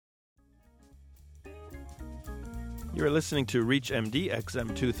You are listening to ReachMD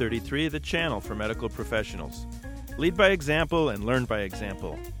XM233, the channel for medical professionals. Lead by example and learn by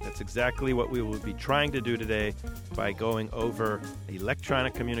example. That's exactly what we will be trying to do today by going over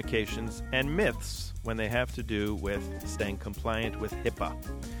electronic communications and myths when they have to do with staying compliant with HIPAA.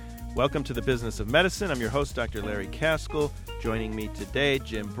 Welcome to the Business of Medicine. I'm your host, Dr. Larry Caskell. Joining me today,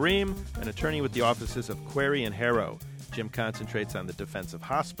 Jim Bream, an attorney with the offices of Query and Harrow. Jim concentrates on the defense of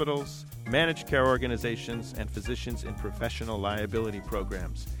hospitals, managed care organizations, and physicians in professional liability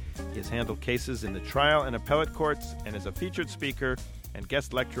programs. He has handled cases in the trial and appellate courts and is a featured speaker and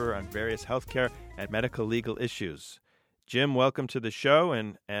guest lecturer on various healthcare and medical legal issues. Jim, welcome to the show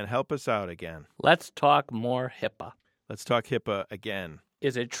and help us out again. Let's talk more HIPAA. Let's talk HIPAA again.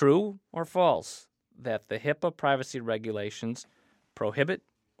 Is it true or false that the HIPAA privacy regulations prohibit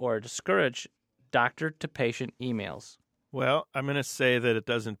or discourage doctor-to-patient emails? Well, I'm going to say that it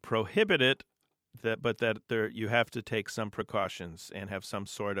doesn't prohibit it, but that you have to take some precautions and have some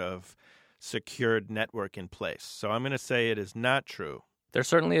sort of secured network in place. So I'm going to say it is not true. There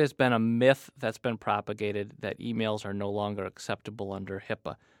certainly has been a myth that's been propagated that emails are no longer acceptable under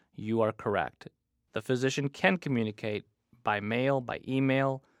HIPAA. You are correct. The physician can communicate by mail, by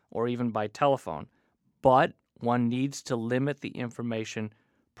email, or even by telephone, but one needs to limit the information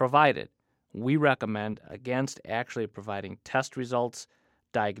provided. We recommend against actually providing test results,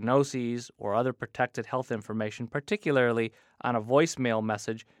 diagnoses, or other protected health information, particularly on a voicemail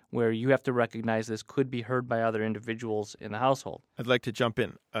message where you have to recognize this could be heard by other individuals in the household. I'd like to jump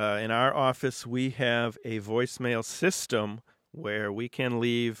in. In our office, we have a voicemail system where we can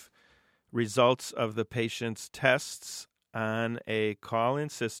leave results of the patient's tests on a call-in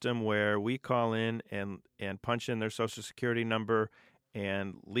system where we call in and punch in their Social Security number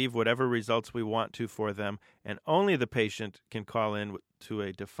and leave whatever results we want to for them, and only the patient can call in to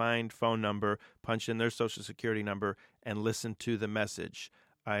a defined phone number, punch in their Social Security number, and listen to the message.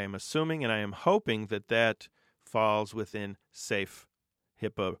 I am assuming and I am hoping that falls within safe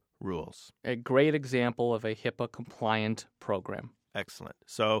HIPAA rules. A great example of a HIPAA-compliant program. Excellent.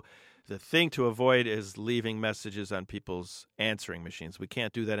 So the thing to avoid is leaving messages on people's answering machines. We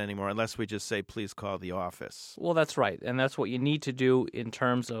can't do that anymore unless we just say, please call the office. Well, that's right. And that's what you need to do in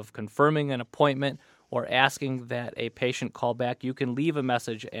terms of confirming an appointment or asking that a patient call back. You can leave a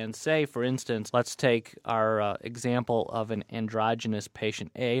message and say, for instance, let's take our example of an androgynous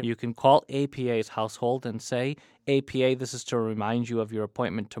patient A. You can call APA's household and say, APA, this is to remind you of your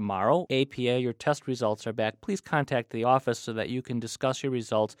appointment tomorrow. APA, your test results are back. Please contact the office so that you can discuss your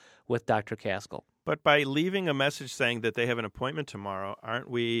results with Dr. Caskell. But by leaving a message saying that they have an appointment tomorrow, aren't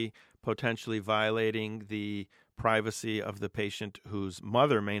we potentially violating the privacy of the patient whose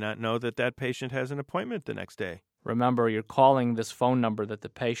mother may not know that patient has an appointment the next day? Remember, you're calling this phone number that the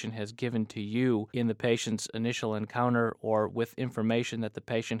patient has given to you in the patient's initial encounter or with information that the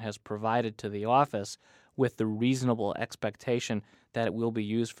patient has provided to the office with the reasonable expectation that it will be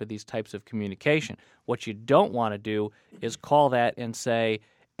used for these types of communication. What you don't want to do is call that and say,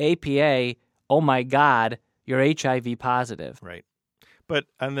 APA, oh my God, you're HIV positive. Right. But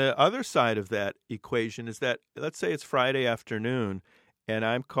on the other side of that equation is that, let's say it's Friday afternoon, and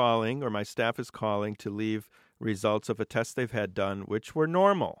I'm calling, or my staff is calling, to leave results of a test they've had done, which were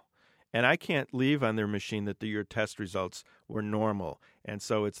normal. And I can't leave on their machine that your test results were normal. And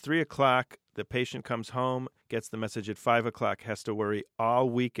so it's 3 o'clock, the patient comes home, gets the message at 5 o'clock, has to worry all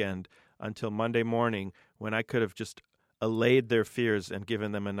weekend until Monday morning when I could have just allayed their fears and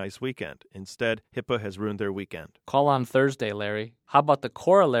given them a nice weekend. Instead, HIPAA has ruined their weekend. Call on Thursday, Larry. How about the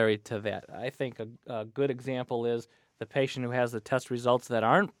corollary to that? I think a good example is the patient who has the test results that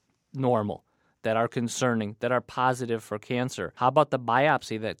aren't normal, that are concerning, that are positive for cancer. How about the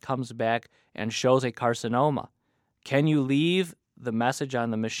biopsy that comes back and shows a carcinoma? Can you leave the message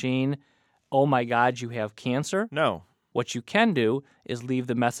on the machine, oh my God, you have cancer? No. What you can do is leave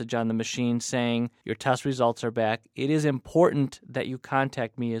the message on the machine saying, your test results are back. It is important that you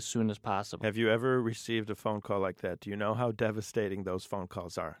contact me as soon as possible. Have you ever received a phone call like that? Do you know how devastating those phone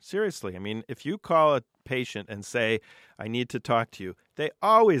calls are? Seriously, I mean, if you call a patient and say, I need to talk to you, they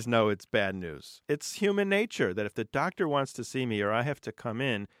always know it's bad news. It's human nature that if the doctor wants to see me or I have to come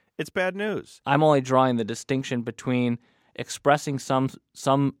in, it's bad news. I'm only drawing the distinction between expressing some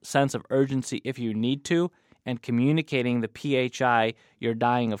sense of urgency if you need to, and communicating the PHI, you're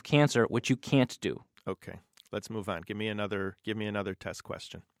dying of cancer, which you can't do. Okay, let's move on. Give me another test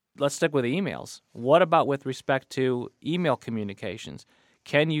question. Let's stick with emails. What about with respect to email communications?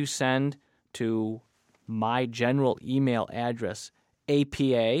 Can you send to my general email address,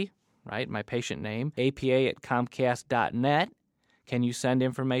 APA, right, my patient name, APA@comcast.net? Can you send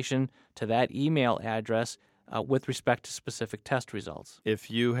information to that email address with respect to specific test results.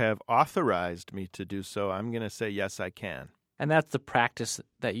 If you have authorized me to do so, I'm going to say yes, I can. And that's the practice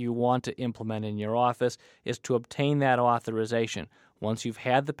that you want to implement in your office, is to obtain that authorization. Once you've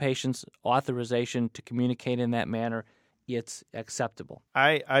had the patient's authorization to communicate in that manner, it's acceptable.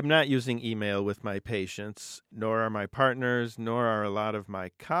 I'm not using email with my patients, nor are my partners, nor are a lot of my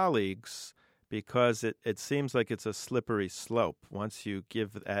colleagues, because it seems like it's a slippery slope. Once you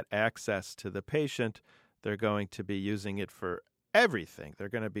give that access to the patient, they're going to be using it for everything. They're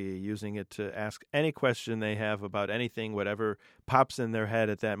going to be using it to ask any question they have about anything, whatever pops in their head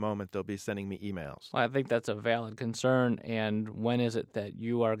at that moment, they'll be sending me emails. Well, I think that's a valid concern. And when is it that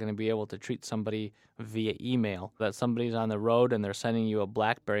you are going to be able to treat somebody via email? That somebody's on the road and they're sending you a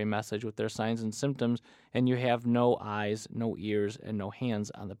BlackBerry message with their signs and symptoms, and you have no eyes, no ears, and no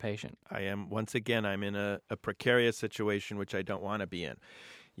hands on the patient. I'm in a precarious situation which I don't want to be in.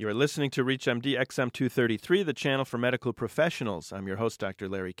 You're listening to ReachMD XM233, the channel for medical professionals. I'm your host, Dr.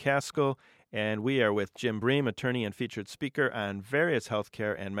 Larry Caskell, and we are with Jim Bream, attorney and featured speaker on various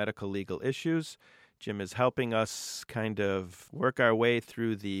healthcare and medical legal issues. Jim is helping us kind of work our way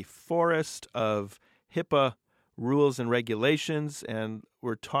through the forest of HIPAA rules and regulations, and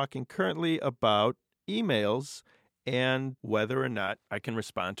we're talking currently about emails and whether or not I can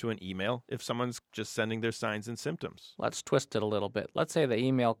respond to an email if someone's just sending their signs and symptoms. Let's twist it a little bit. Let's say the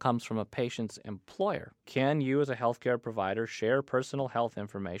email comes from a patient's employer. Can you as a healthcare provider share personal health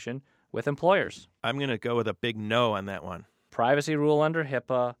information with employers? I'm going to go with a big no on that one. Privacy rule under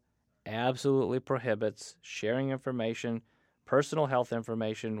HIPAA absolutely prohibits sharing information, personal health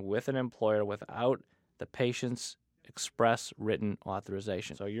information with an employer without the patient's express written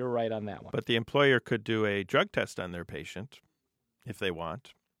authorization. So you're right on that one. But the employer could do a drug test on their patient if they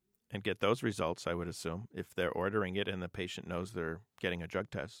want and get those results, I would assume, if they're ordering it and the patient knows they're getting a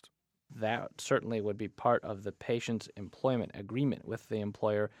drug test. That certainly would be part of the patient's employment agreement with the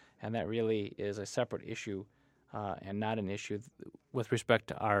employer, and that really is a separate issue and not an issue with respect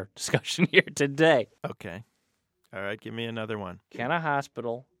to our discussion here today. Okay. All right, give me another one. Can a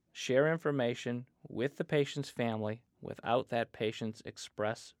hospital share information with the patient's family without that patient's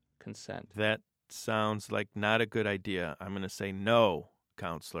express consent? That sounds like not a good idea. I'm going to say no,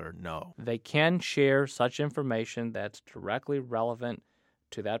 counselor, no. They can share such information that's directly relevant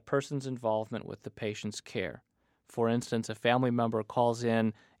to that person's involvement with the patient's care. For instance, a family member calls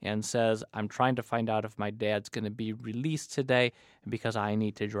in and says, I'm trying to find out if my dad's going to be released today because I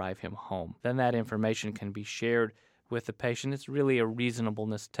need to drive him home. Then that information can be shared with the patient. It's really a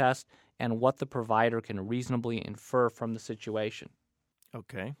reasonableness test and what the provider can reasonably infer from the situation.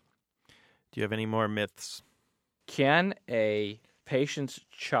 Okay. Do you have any more myths? Can a patient's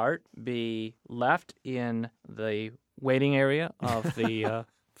chart be left in the waiting area of the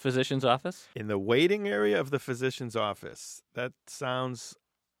physician's office? In the waiting area of the physician's office. That sounds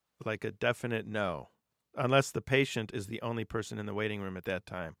like a definite no, unless the patient is the only person in the waiting room at that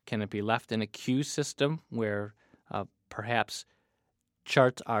time. Can it be left in a queue system where perhaps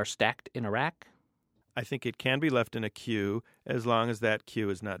charts are stacked in a rack? I think it can be left in a queue as long as that queue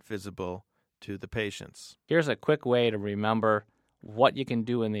is not visible to the patients. Here's a quick way to remember what you can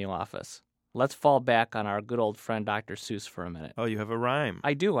do in the office. Let's fall back on our good old friend Dr. Seuss for a minute. Oh, you have a rhyme.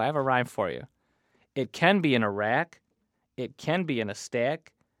 I do. I have a rhyme for you. It can be in a rack. It can be in a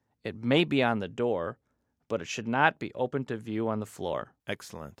stack. It may be on the door, but it should not be open to view on the floor.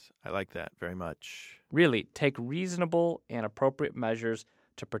 Excellent. I like that very much. Really, take reasonable and appropriate measures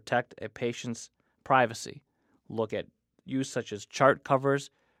to protect a patient's privacy. Look at use such as chart covers,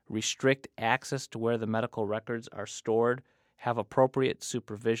 restrict access to where the medical records are stored, have appropriate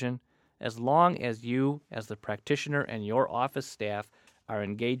supervision. As long as you, as the practitioner and your office staff, are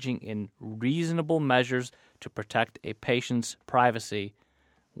engaging in reasonable measures to protect a patient's privacy,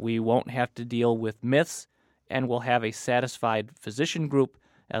 we won't have to deal with myths, and we'll have a satisfied physician group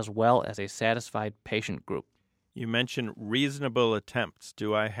as well as a satisfied patient group. You mentioned reasonable attempts.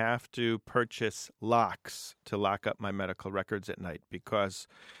 Do I have to purchase locks to lock up my medical records at night? Because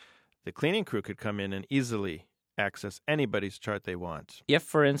the cleaning crew could come in and easily access anybody's chart they want. If,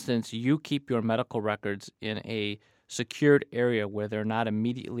 for instance, you keep your medical records in a secured area where they're not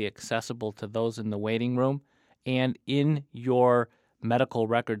immediately accessible to those in the waiting room, and in your medical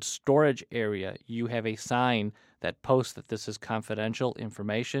records storage area you have a sign that posts that this is confidential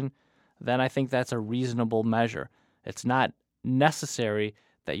information, then I think that's a reasonable measure. It's not necessary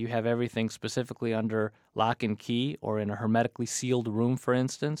that you have everything specifically under lock and key or in a hermetically sealed room, for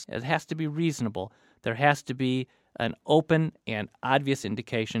instance. It has to be reasonable. There has to be an open and obvious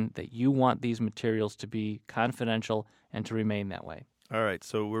indication that you want these materials to be confidential and to remain that way. All right,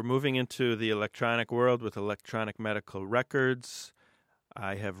 so we're moving into the electronic world with electronic medical records.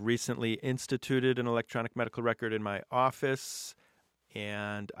 I have recently instituted an electronic medical record in my office,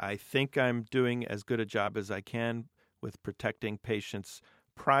 and I think I'm doing as good a job as I can with protecting patients'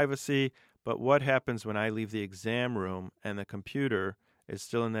 privacy. But what happens when I leave the exam room and the computer is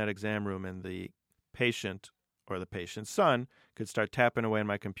still in that exam room and the patient or the patient's son could start tapping away on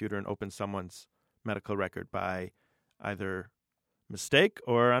my computer and open someone's medical record by either mistake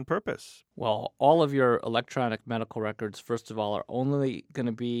or on purpose? Well, all of your electronic medical records, first of all, are only going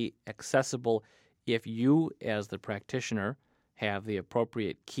to be accessible if you, as the practitioner, have the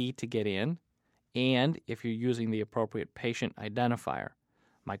appropriate key to get in and if you're using the appropriate patient identifier.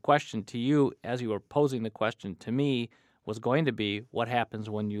 My question to you, as you were posing the question to me, was going to be, what happens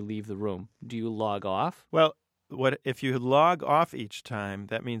when you leave the room? Do you log off? Well, what if you log off each time,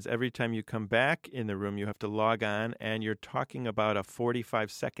 that means every time you come back in the room, you have to log on, and you're talking about a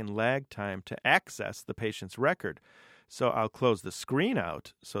 45-second lag time to access the patient's record. So I'll close the screen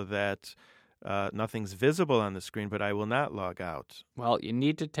out so that nothing's visible on the screen, but I will not log out. Well, you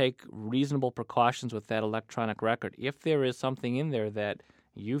need to take reasonable precautions with that electronic record. If there is something in there that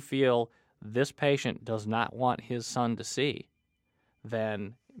you feel this patient does not want his son to see,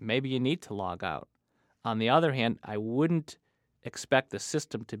 then maybe you need to log out. On the other hand, I wouldn't expect the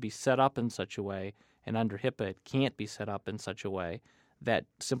system to be set up in such a way, and under HIPAA it can't be set up in such a way, that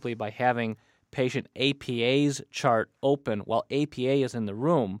simply by having patient APA's chart open while APA is in the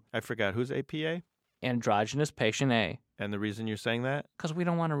room. I forgot, who's APA? Androgynous patient A. And the reason you're saying that? Because we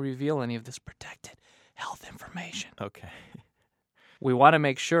don't want to reveal any of this protected health information. Okay. We want to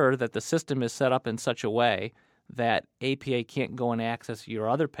make sure that the system is set up in such a way that APA can't go and access your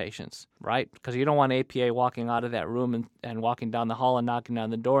other patients, right? Because you don't want APA walking out of that room and walking down the hall and knocking on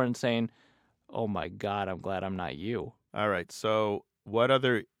the door and saying, oh my God, I'm glad I'm not you. All right, so what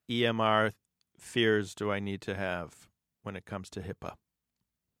other EMR fears do I need to have when it comes to HIPAA?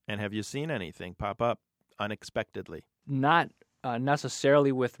 And have you seen anything pop up unexpectedly? Not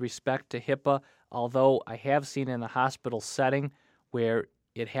necessarily with respect to HIPAA, although I have seen in a hospital setting where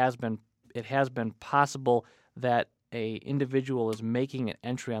it has been possible that a individual is making an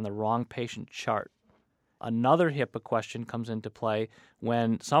entry on the wrong patient chart. Another HIPAA question comes into play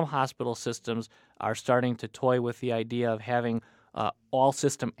when some hospital systems are starting to toy with the idea of having all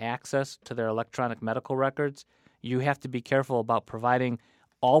system access to their electronic medical records. You have to be careful about providing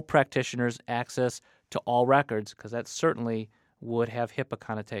all practitioners access to all records, because that certainly would have HIPAA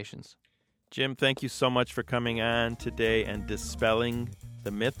connotations. Jim, thank you so much for coming on today and dispelling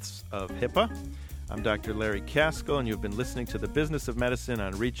the myths of HIPAA. I'm Dr. Larry Caskell, and you've been listening to The Business of Medicine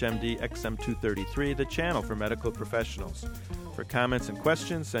on ReachMD XM233, the channel for medical professionals. For comments and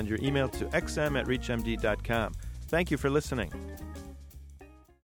questions, send your email to xm@reachmd.com. Thank you for listening.